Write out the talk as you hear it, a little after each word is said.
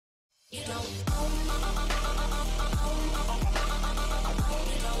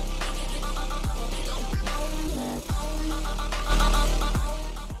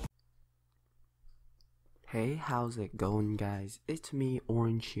How's it going, guys? It's me,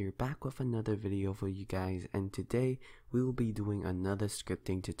 Orange here, back with another video for you guys, and today we will be doing another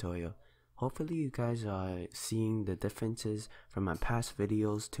scripting tutorial. Hopefully you guys are seeing the differences from my past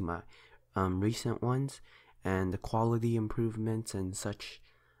videos to my recent ones, and the quality improvements and such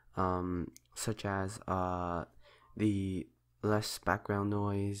as the less background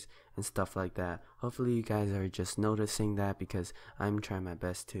noise and stuff like that. Hopefully you guys are just noticing that, because I'm trying my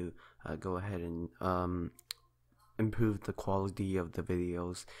best to go ahead and improve the quality of the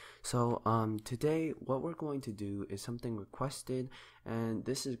videos. So today what we're going to do is something requested, and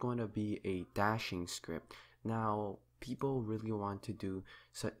this is going to be a dashing script. Now people really want to do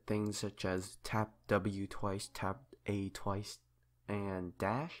things such as tap W twice, tap A twice, and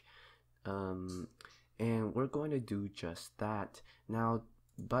dash, and we're going to do just that now.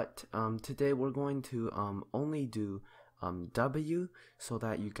 But today we're going to only do W, so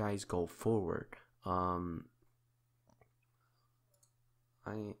that you guys go forward.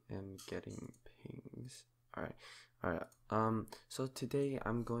 I am getting pings. Alright. So today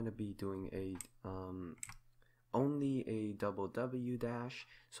I'm going to be doing a only a double W dash,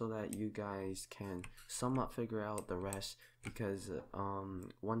 so that you guys can somewhat figure out the rest, because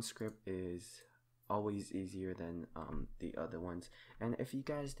one script is always easier than the other ones. And if you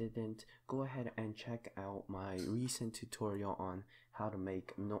guys didn't, go ahead and check out my recent tutorial on how to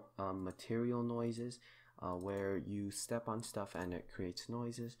make material noises, where you step on stuff and it creates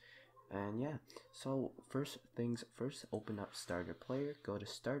noises. And yeah, so first things first, open up starter player, go to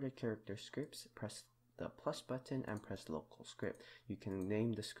starter character scripts, press the plus button and press local script. You can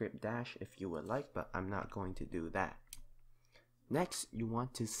name the script dash if you would like, but I'm not going to do that. Next, you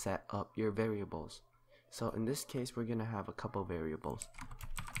want to set up your variables. So in this case, we're gonna have a couple variables.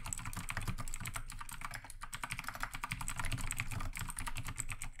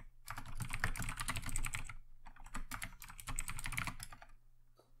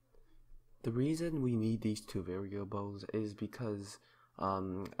 The reason we need these two variables is because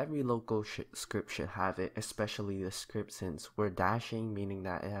every local script should have it, especially the script, since we're dashing, meaning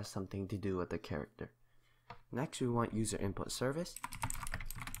that it has something to do with the character. Next, we want user input service.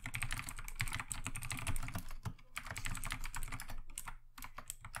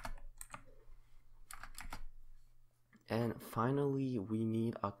 And finally, we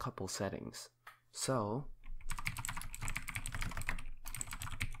need a couple settings. So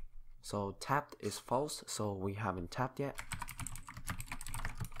tapped is false, so we haven't tapped yet.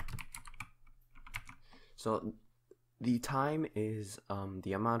 So the time is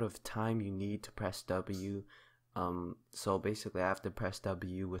the amount of time you need to press W. So basically I have to press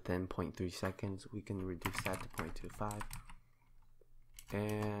W within 0.3 seconds. We can reduce that to 0.25,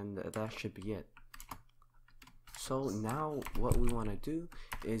 and that should be it. So now what we want to do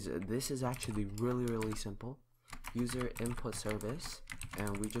is, this is actually really simple. User input service,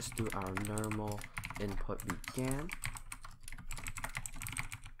 and we just do our normal input began,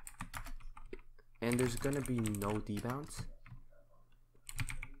 and there's gonna be no debounce.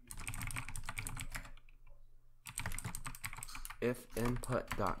 If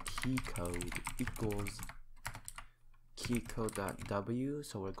input.keycode equals keycode.w,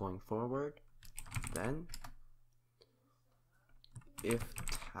 so we're going forward. Then if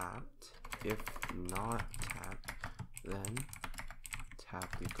tapped, if not tapped, then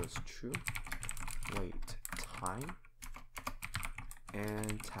tap equals true, wait time,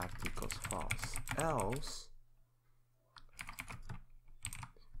 and tap equals false, else.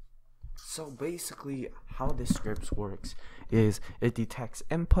 So basically how this script works is, it detects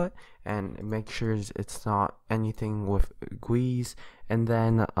input and it makes sure it's not anything with GUIs, and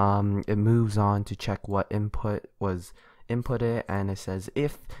then it moves on to check what input was inputted, and it says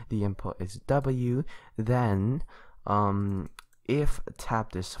if the input is W, then if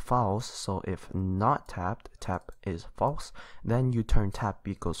tapped is false, so if not tapped, tap is false, then you turn tap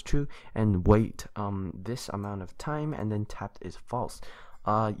equals true and wait this amount of time, and then tapped is false.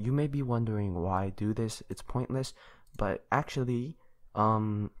 You may be wondering why I do this. It's pointless, but actually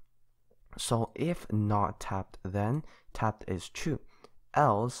so if not tapped, then tapped is true,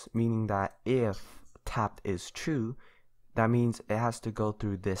 else, meaning that if tapped is true, that means it has to go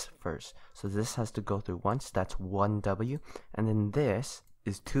through this first. So this has to go through once, that's one W, and then this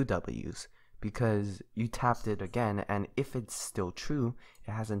is two W's, because you tapped it again, and if it's still true,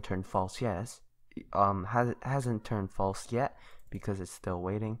 it hasn't turned false yet. Hasn't turned false yet because it's still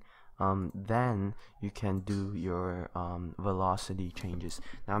waiting. Then you can do your velocity changes.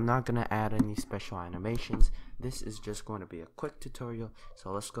 Now I'm not gonna add any special animations. This is just going to be a quick tutorial.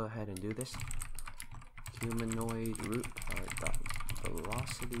 So let's go ahead and do this. Humanoid root part dot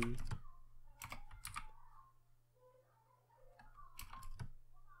velocity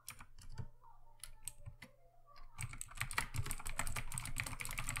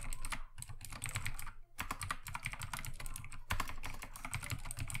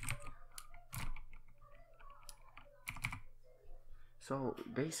So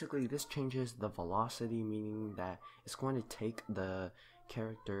basically this changes the velocity, meaning that it's going to take the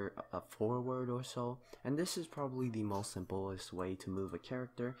character forward or so, and this is probably the most simplest way to move a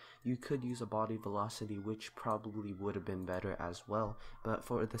character. You could use a body velocity, which probably would have been better as well, but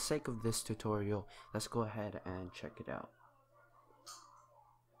for the sake of this tutorial, let's go ahead and check it out.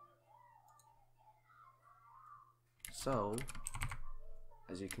 So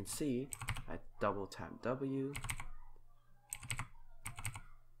as you can see, I double tap W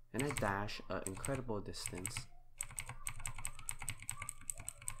and I dash an incredible distance.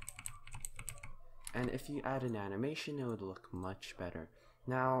 And if you add an animation, it would look much better.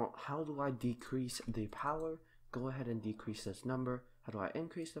 Now, how do I decrease the power? Go ahead and decrease this number. How do I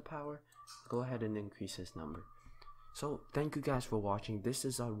increase the power? Go ahead and increase this number. So thank you guys for watching. This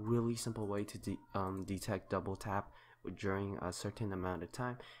is a really simple way to detect double tap during a certain amount of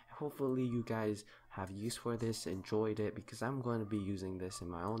time. Hopefully you guys have use for this, enjoyed it, because I'm going to be using this in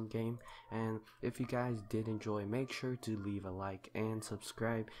my own game. And if you guys did enjoy, make sure to leave a like and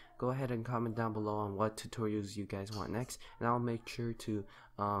subscribe. Go ahead and comment down below on what tutorials you guys want next, and I'll make sure to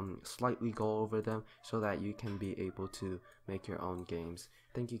slightly go over them so that you can be able to make your own games.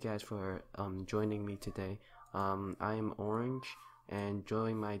 Thank you guys for joining me today. I am Orange, and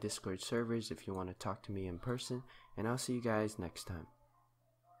join my Discord servers if you want to talk to me in person, and I'll see you guys next time.